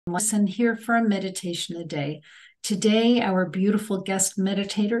Listen here for a meditation a day. Today, our beautiful guest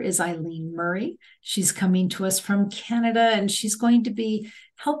meditator is Eileen Murray. She's coming to us from Canada and she's going to be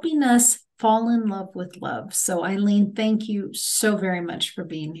helping us fall in love with love. So, Eileen, thank you so very much for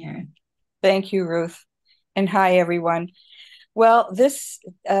being here. Thank you, Ruth. And hi, everyone. Well, this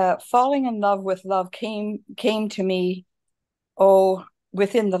falling in love with love came to me,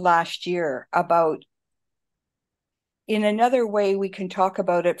 within the last year. About in another way, we can talk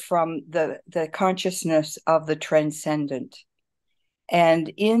about it from the consciousness of the transcendent.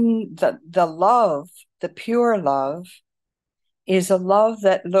 And in the love, the pure love, is a love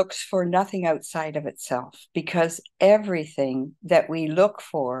that looks for nothing outside of itself, because everything that we look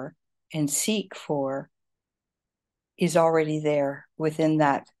for and seek for is already there within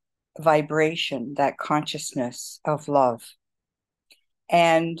that vibration, that consciousness of love.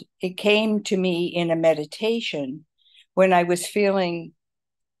 And it came to me in a meditation when I was feeling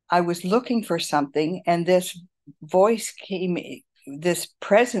I was looking for something, and this voice came, this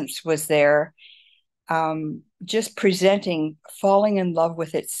presence was there, just presenting falling in love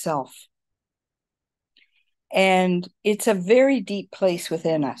with itself. And it's a very deep place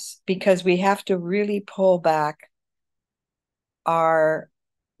within us, because we have to really pull back our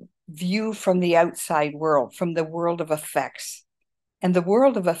view from the outside world, from the world of effects. And the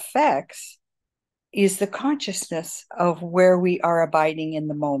world of effects is the consciousness of where we are abiding in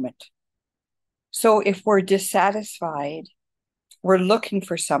the moment. So if we're dissatisfied, we're looking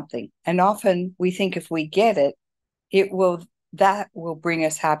for something. And often we think if we get it, that will bring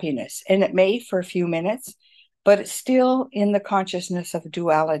us happiness. And it may for a few minutes, but it's still in the consciousness of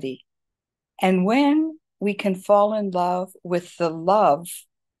duality. And when we can fall in love with the love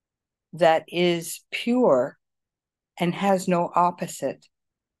that is pure and has no opposite,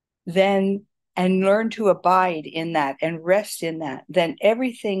 then, and learn to abide in that and rest in that, then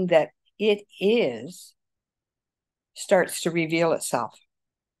everything that it is starts to reveal itself.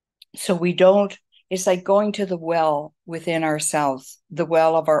 So it's like going to the well within ourselves, the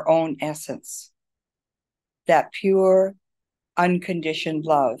well of our own essence, that pure, unconditioned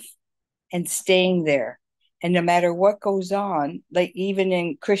love, and staying there. And no matter what goes on, like even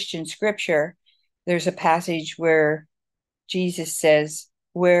in Christian scripture, there's a passage where Jesus says,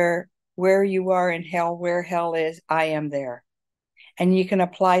 where you are in hell, where hell is, I am there. And you can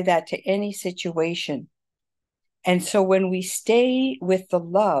apply that to any situation. And so when we stay with the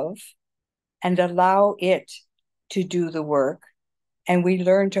love and allow it to do the work, and we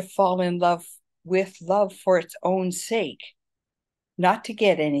learn to fall in love with love for its own sake, not to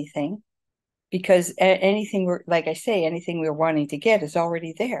get anything, because anything anything we're wanting to get is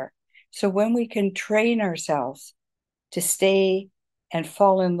already there. So when we can train ourselves to stay and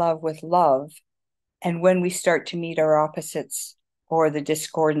fall in love with love, and when we start to meet our opposites or the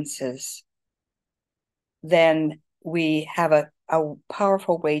discordances, then we have a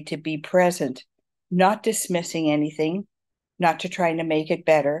powerful way to be present, not dismissing anything, not to try to make it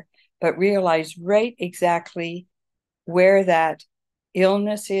better, but realize right exactly where that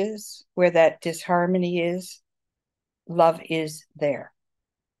illness is, where that disharmony is. Love is there.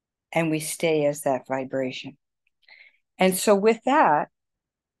 And we stay as that vibration. And so with that,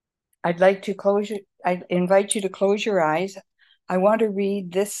 I invite you to close your eyes. I want to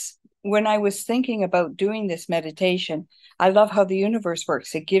read this. When I was thinking about doing this meditation, I love how the universe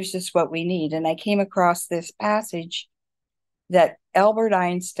works. It gives us what we need. And I came across this passage that Albert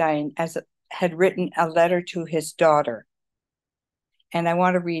Einstein had written a letter to his daughter. And I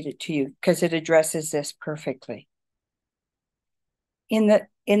want to read it to you because it addresses this perfectly. In the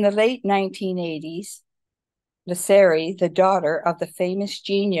late 1980s, Lasseri, the daughter of the famous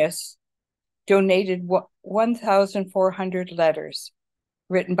genius, donated 1,400 letters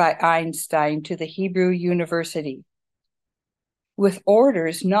written by Einstein to the Hebrew University, with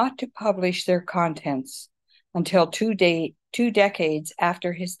orders not to publish their contents until 2 decades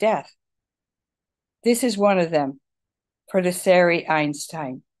after his death. This is one of them, for Lasseri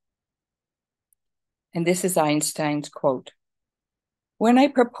Einstein. And this is Einstein's quote. When I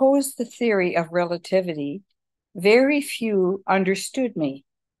proposed the theory of relativity, very few understood me.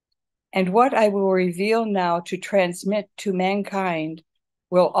 And what I will reveal now to transmit to mankind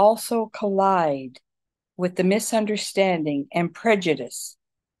will also collide with the misunderstanding and prejudice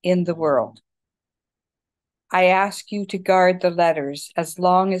in the world. I ask you to guard the letters as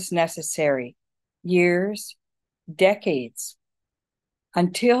long as necessary, years, decades,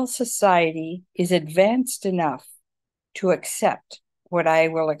 until society is advanced enough to accept what I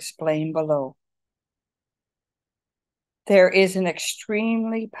will explain below. There is an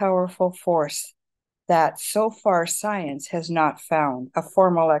extremely powerful force that so far science has not found a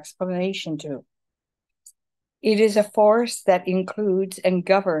formal explanation to. It is a force that includes and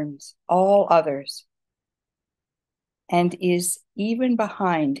governs all others, and is even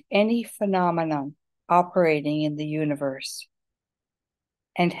behind any phenomenon operating in the universe,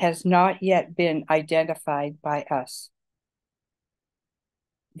 and has not yet been identified by us.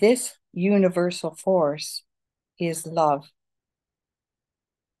 This universal force is love.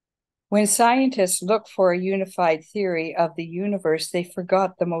 When scientists look for a unified theory of the universe, they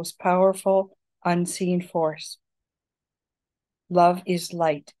forgot the most powerful unseen force. Love is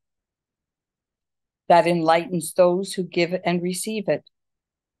light that enlightens those who give it and receive it.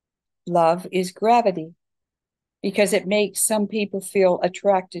 Love is gravity because it makes some people feel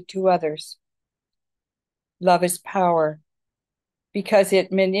attracted to others. Love is power because it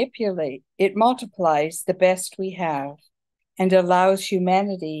multiplies the best we have and allows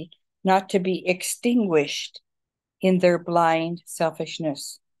humanity not to be extinguished in their blind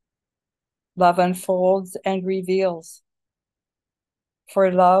selfishness. Love unfolds and reveals.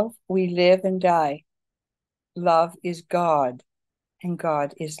 For love, we live and die. Love is God, and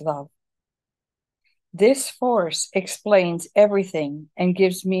God is love. This force explains everything and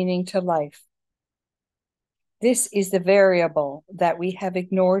gives meaning to life. This is the variable that we have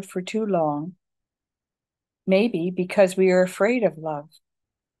ignored for too long, maybe because we are afraid of love,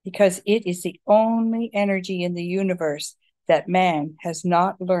 because it is the only energy in the universe that man has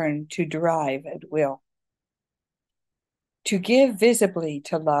not learned to drive at will. To give visibly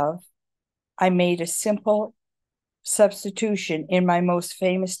to love, I made a simple substitution in my most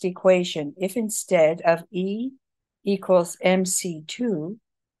famous equation. If instead of E equals mc2,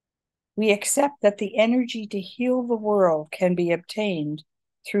 we accept that the energy to heal the world can be obtained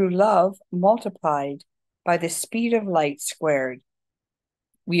through love multiplied by the speed of light squared,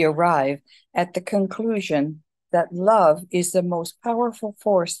 we arrive at the conclusion that love is the most powerful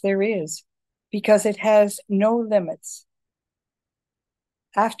force there is, because it has no limits.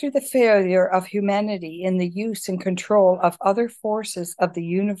 After the failure of humanity in the use and control of other forces of the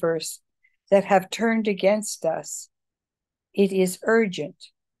universe that have turned against us, it is urgent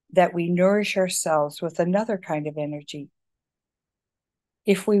that we nourish ourselves with another kind of energy.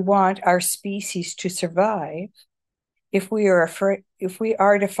 If we want our species to survive, if we are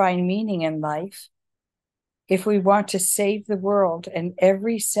to find meaning in life, if we want to save the world and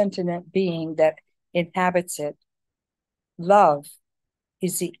every sentient being that inhabits it, love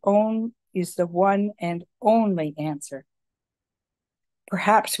is the one and only answer.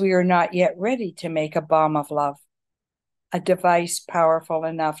 Perhaps we are not yet ready to make a bomb of love, a device powerful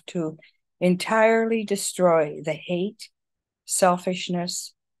enough to entirely destroy the hate,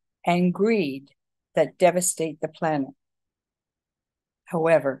 selfishness, and greed that devastate the planet.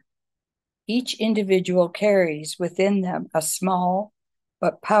 However, each individual carries within them a small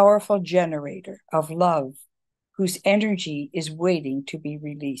but powerful generator of love whose energy is waiting to be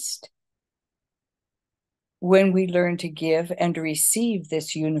released. When we learn to give and receive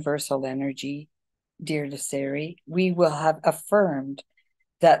this universal energy, dear Lisseri, we will have affirmed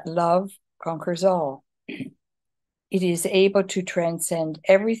that love conquers all. It is able to transcend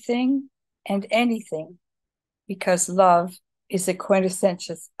everything and anything because love is the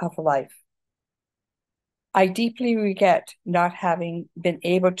quintessence of life. I deeply regret not having been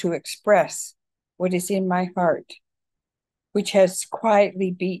able to express what is in my heart, which has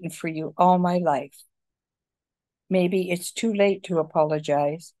quietly beaten for you all my life. Maybe it's too late to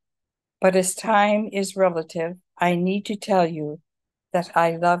apologize, but as time is relative, I need to tell you that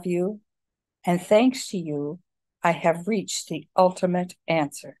I love you, and thanks to you, I have reached the ultimate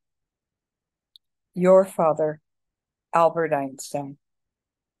answer. Your father, Albert Einstein.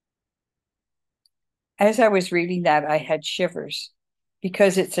 As I was reading that, I had shivers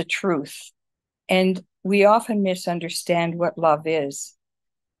because it's a truth. And we often misunderstand what love is.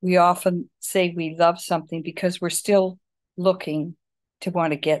 We often say we love something because we're still looking to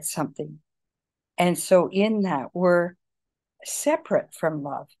want to get something. And so in that, we're separate from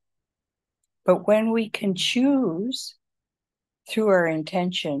love. But when we can choose through our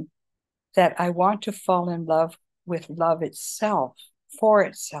intention that I want to fall in love with love itself, for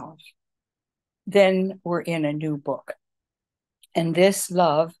itself, then we're in a new book. And this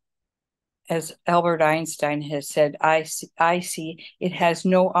love, as Albert Einstein has said, I see it has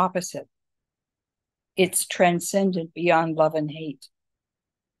no opposite. It's transcendent beyond love and hate.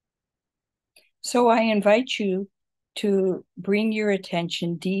 So I invite you to bring your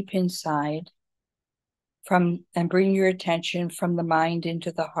attention deep inside and bring your attention from the mind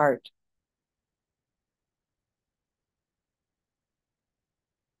into the heart.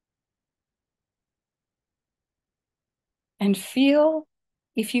 And feel,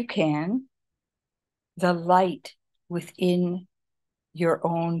 if you can, the light within your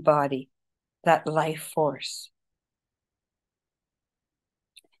own body, that life force,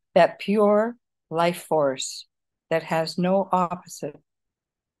 that pure life force that has no opposite.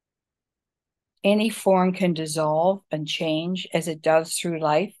 Any form can dissolve and change as it does through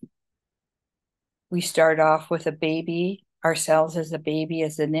life. We start off with a baby, ourselves as a baby,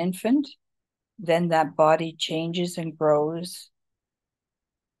 as an infant. Then that body changes and grows.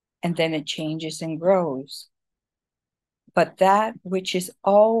 And then it changes and grows. But that which is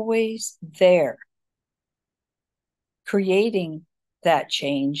always there, creating that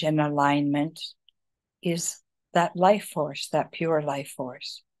change and alignment, is that life force, that pure life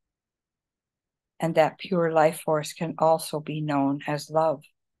force. And that pure life force can also be known as love.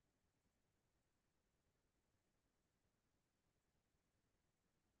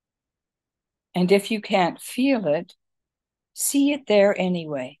 And if you can't feel it, see it there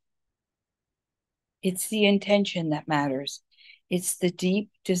anyway. It's the intention that matters. It's the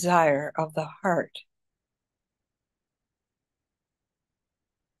deep desire of the heart.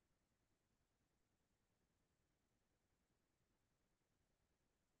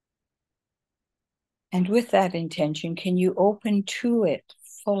 And with that intention, can you open to it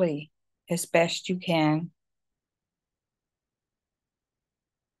fully as best you can?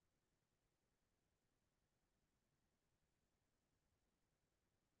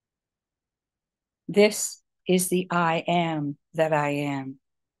 This is the I am that I am.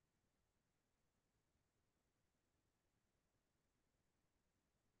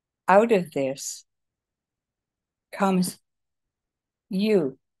 Out of this comes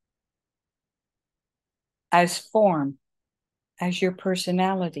you as form, as your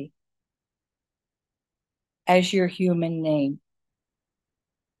personality, as your human name.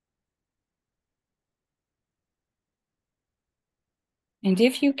 And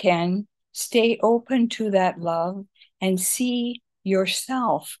if you can, stay open to that love and see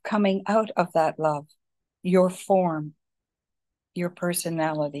yourself coming out of that love, your form, your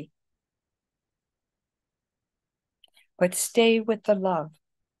personality. But stay with the love.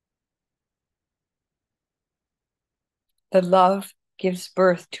 The love gives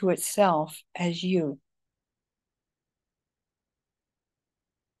birth to itself as you.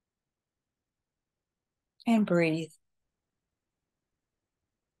 And breathe.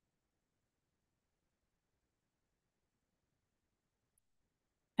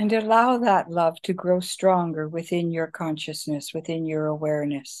 And allow that love to grow stronger within your consciousness, within your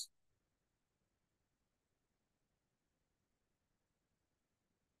awareness.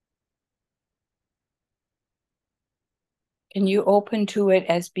 Can you open to it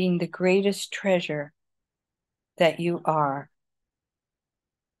as being the greatest treasure that you are?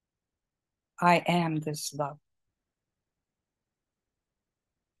 I am this love.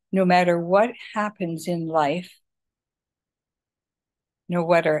 No matter what happens in life, no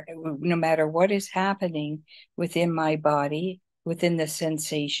matter what is happening within my body, within the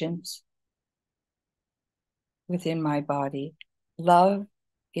sensations within my body, love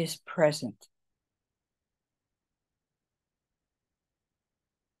is present.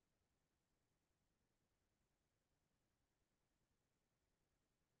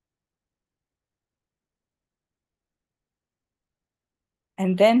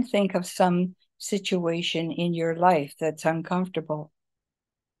 And then think of some situation in your life that's uncomfortable.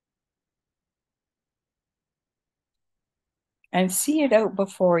 And see it out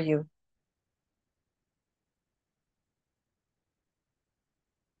before you.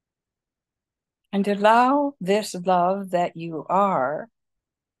 And allow this love that you are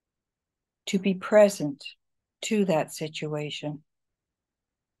to be present to that situation.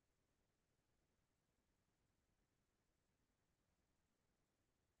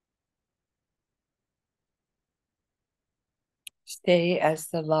 Stay as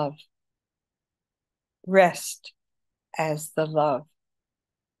the love. Rest as the love.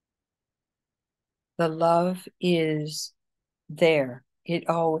 The love is there.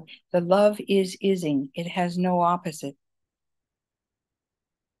 The love is ising. It has no opposite.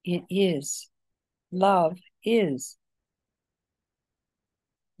 It is. Love is.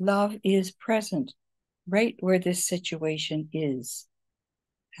 Love is present right where this situation is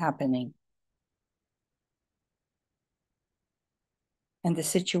happening. And the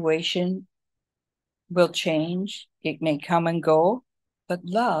situation will change. It may come and go, but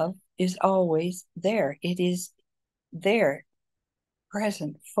love is always there. It is there,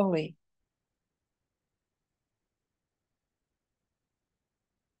 present fully.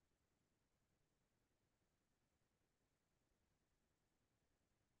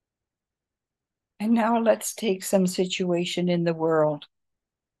 And And now let's take some situation in the world.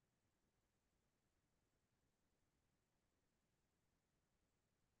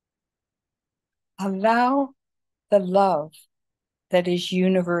 Allow the love that is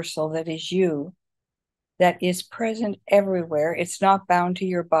universal, that is you, that is present everywhere. It's not bound to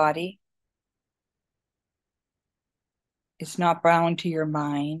your body. It's not bound to your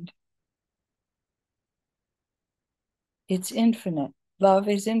mind. It's infinite. Love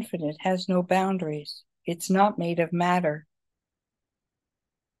is infinite, has no boundaries. It's not made of matter.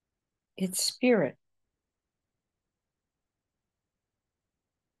 It's spirit.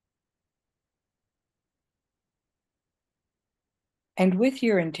 And with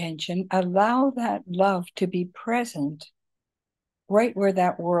your intention, allow that love to be present right where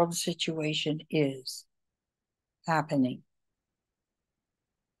that world situation is happening.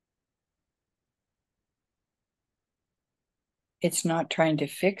 It's not trying to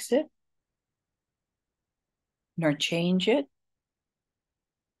fix it, nor change it.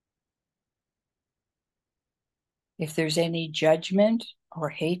 If there's any judgment or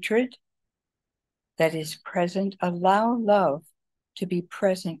hatred that is present, allow love to be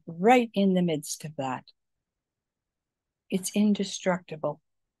present right in the midst of that. It's indestructible.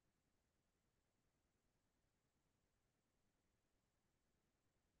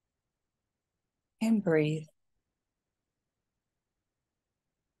 And breathe.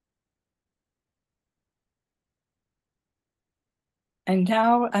 And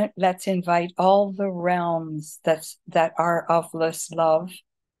now let's invite all the realms that are of this love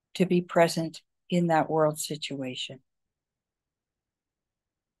to be present in that world situation.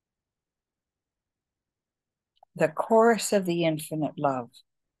 The chorus of the infinite love.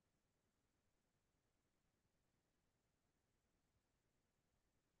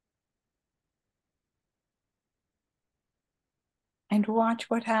 And watch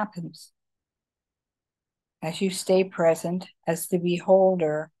what happens as you stay present as the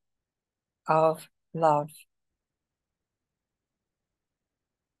beholder of love.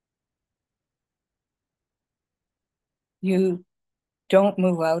 You don't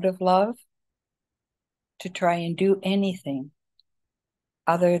move out of love to try and do anything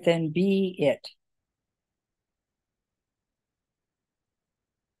other than be it.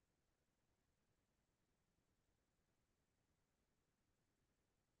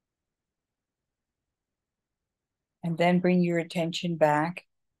 And then bring your attention back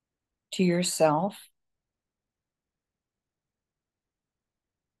to yourself.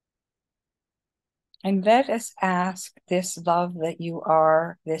 And let us ask this love that you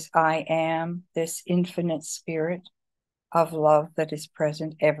are, this I am, this infinite spirit of love that is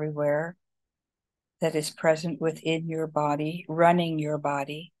present everywhere, that is present within your body, running your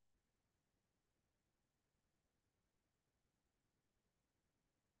body.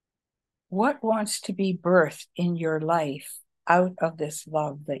 What wants to be birthed in your life out of this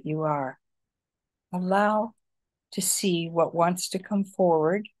love that you are? Allow to see what wants to come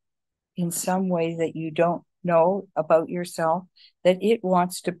forward in some way that you don't know about yourself, that it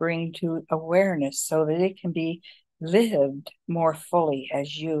wants to bring to awareness so that it can be lived more fully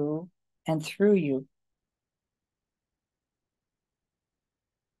as you and through you.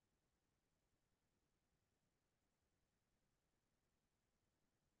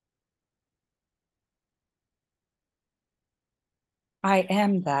 I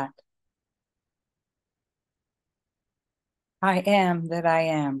am that. I am that I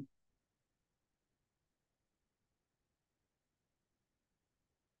am.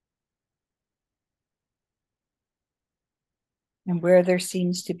 And where there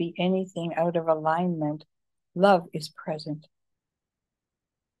seems to be anything out of alignment, love is present.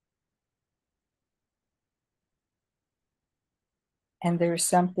 And there's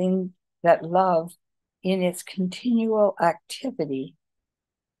something that love, in its continual activity,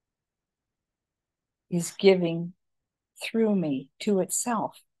 is giving through me to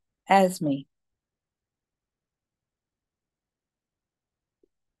itself as me.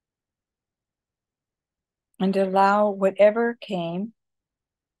 And allow whatever came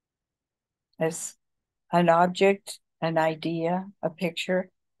as an object, an idea, a picture,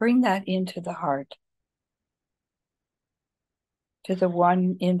 bring that into the heart, to the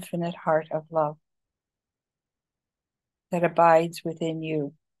one infinite heart of love that abides within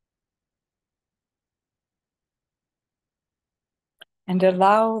you. And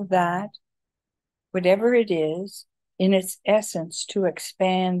allow that, whatever it is, in its essence, to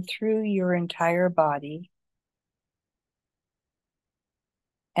expand through your entire body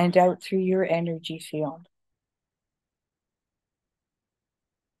and out through your energy field.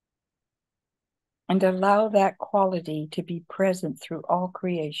 And allow that quality to be present through all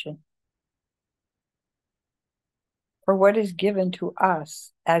creation. For what is given to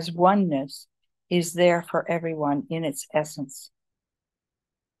us as oneness is there for everyone in its essence.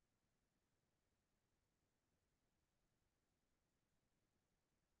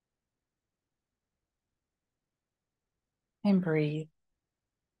 And breathe.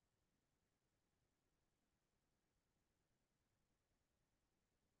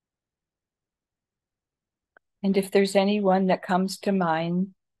 And if there's anyone that comes to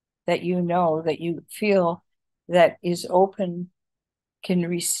mind that you know, that you feel that is open, can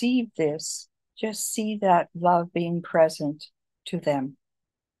receive this, just see that love being present to them.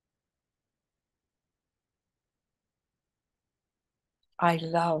 I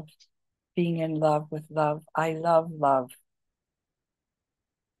love being in love with love. I love love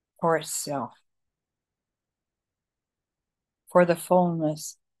for itself, for the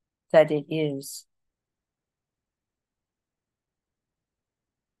fullness that it is.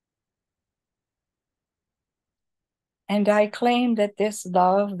 And I claim that this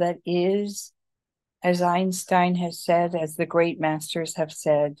love that is, as Einstein has said, as the great masters have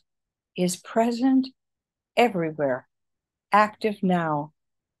said, is present everywhere, active now.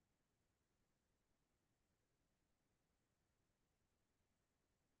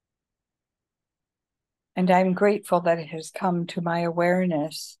 And I'm grateful that it has come to my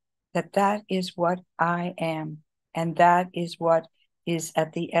awareness that that is what I am. And that is what is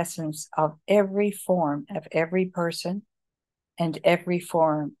at the essence of every form, of every person and every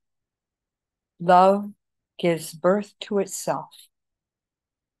form. Love gives birth to itself.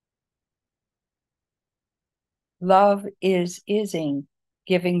 Love is ising,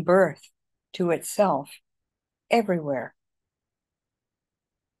 giving birth to itself everywhere.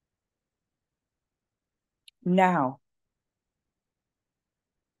 Now,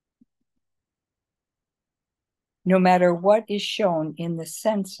 no matter what is shown in the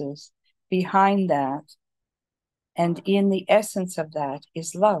senses, behind that and in the essence of that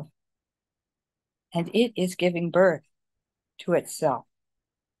is love. And it is giving birth to itself.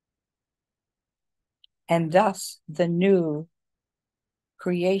 And thus the new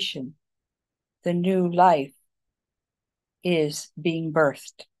creation, the new life is being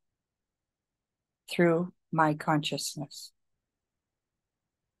birthed through my consciousness.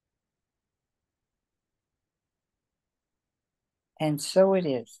 And so it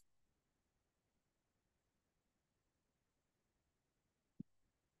is.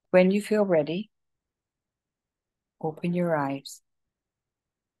 When you feel ready, open your eyes.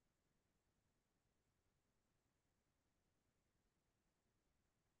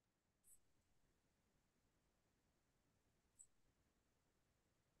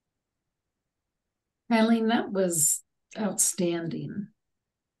 Eileen, that was outstanding.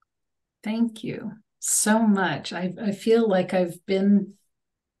 Thank you so much. I feel like I've been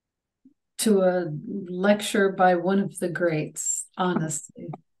to a lecture by one of the greats, honestly.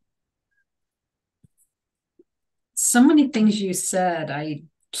 So many things you said, I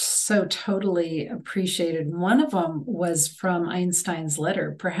so totally appreciated. One of them was from Einstein's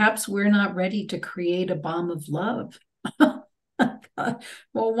letter. Perhaps we're not ready to create a bomb of love.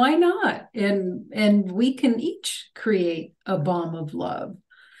 Well, why not? And we can each create a bomb of love.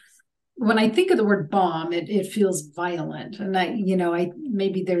 When I think of the word bomb, it feels violent. And I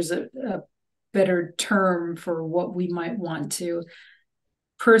maybe there's a better term for what we might want to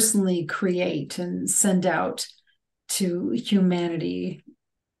personally create and send out to humanity,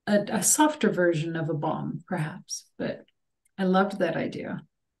 a softer version of a bomb, perhaps. But I loved that idea.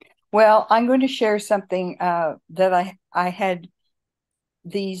 Well, I'm going to share something that I had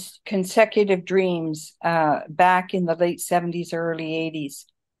these consecutive dreams back in the late 70s, early 80s.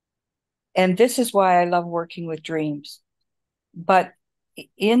 And this is why I love working with dreams. But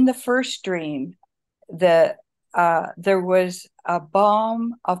in the first dream, there was a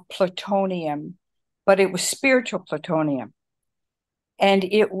bomb of plutonium, but it was spiritual plutonium. And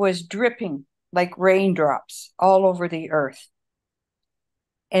it was dripping like raindrops all over the earth.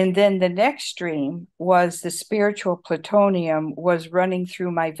 And then the next dream was the spiritual plutonium was running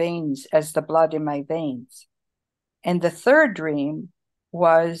through my veins as the blood in my veins. And the third dream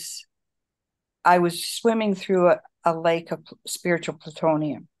was I was swimming through a lake of spiritual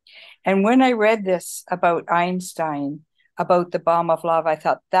plutonium. And when I read this about Einstein, about the bomb of love, I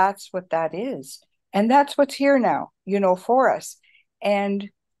thought that's what that is. And that's what's here now, for us. And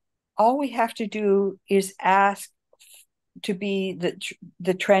all we have to do is ask to be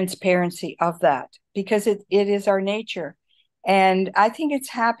the transparency of that, because it is our nature. And I think it's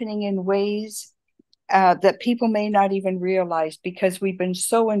happening in ways that people may not even realize, because we've been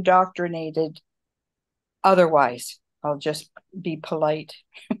so indoctrinated otherwise. I'll just be polite.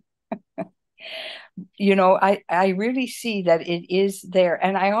 I really see that it is there.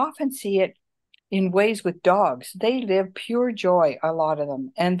 And I often see it in ways with dogs. They live pure joy, a lot of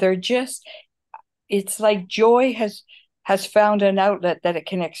them. And it's like joy has found an outlet that it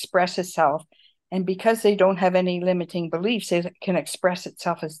can express itself. And because they don't have any limiting beliefs, it can express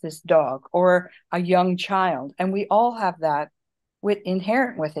itself as this dog or a young child. And we all have that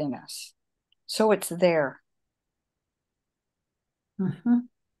inherent within us. So it's there. Mm-hmm.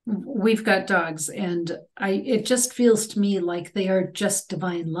 We've got dogs, and it just feels to me like they are just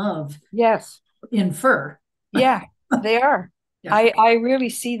divine love Yes. in fur. Yeah, they are. Yeah. I really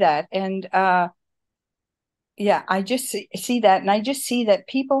see that. And yeah, I just see that. And I just see that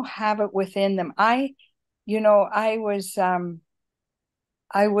people have it within them. I was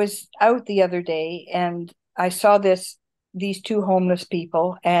out the other day and I saw these two homeless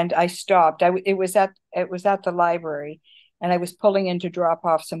people, and I stopped. It was at the library, and I was pulling in to drop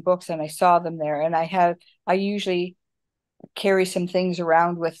off some books, and I saw them there. And I usually carry some things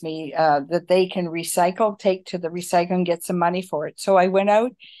around with me that they can recycle, take to the recycling, get some money for it. So I went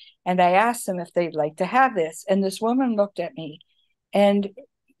out and I asked them if they'd like to have this. And this woman looked at me, and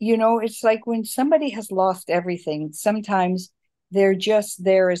it's like when somebody has lost everything, sometimes they're just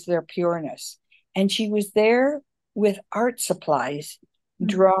there as their pureness. And she was there with art supplies,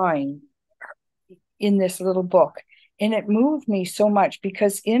 drawing in this little book. And it moved me so much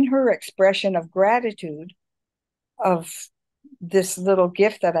because in her expression of gratitude of this little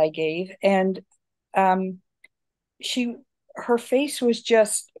gift that I gave, and um, she her face was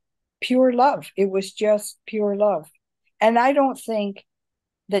just pure love. It was just pure love. And I don't think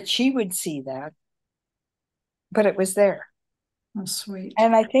that she would see that, but it was there. Oh, sweet.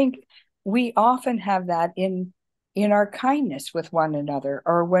 And I think we often have that in our kindness with one another,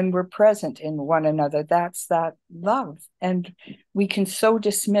 or when we're present in one another. That's that love. And we can so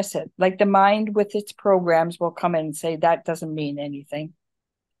dismiss it. Like the mind with its programs will come in and say, that doesn't mean anything.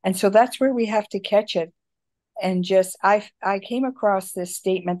 And so that's where we have to catch it. And just, I came across this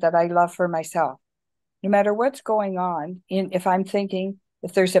statement that I love for myself. No matter what's going on, if I'm thinking,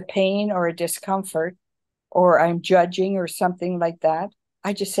 if there's a pain or a discomfort, or I'm judging or something like that,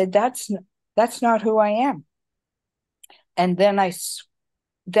 I just said, that's not who I am. And then I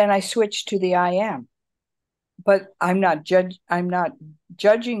switched to the I am. But I'm not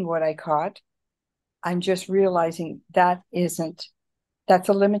judging what I caught. I'm just realizing that's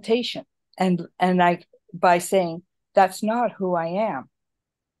a limitation. And by saying that's not who I am,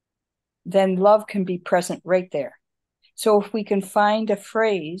 then love can be present right there. So if we can find a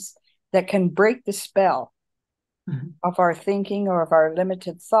phrase that can break the spell of our thinking or of our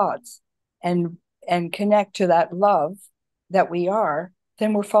limited thoughts, and connect to that love that we are,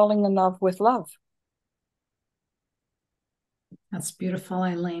 then we're falling in love with love. That's beautiful,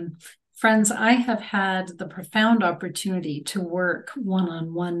 Eileen. Friends, I have had the profound opportunity to work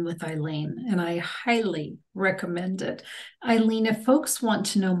one-on-one with Eileen, and I highly recommend it. Eileen, if folks want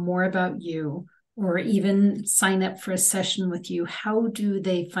to know more about you or even sign up for a session with you, how do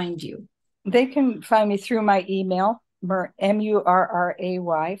they find you? They can find me through my email,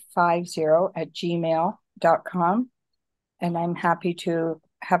 murray50@gmail.com. And I'm happy to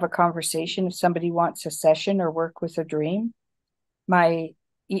have a conversation if somebody wants a session or work with a dream. My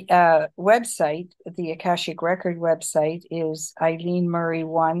website, the Akashic Record website, is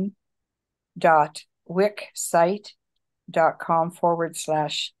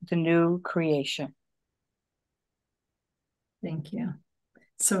eileenmurray1.wixsite.com/the new creation. Thank you.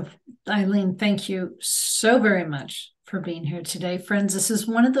 So, Eileen, thank you so very much for being here today. Friends, this is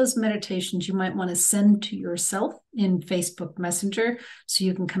one of those meditations you might want to send to yourself in Facebook Messenger so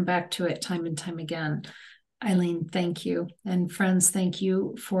you can come back to it time and time again. Eileen, thank you. And friends, thank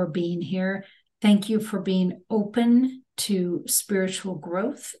you for being here. Thank you for being open to spiritual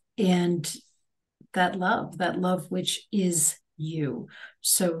growth and that love which is you.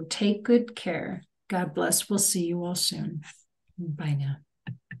 So take good care. God bless. We'll see you all soon. Bye now.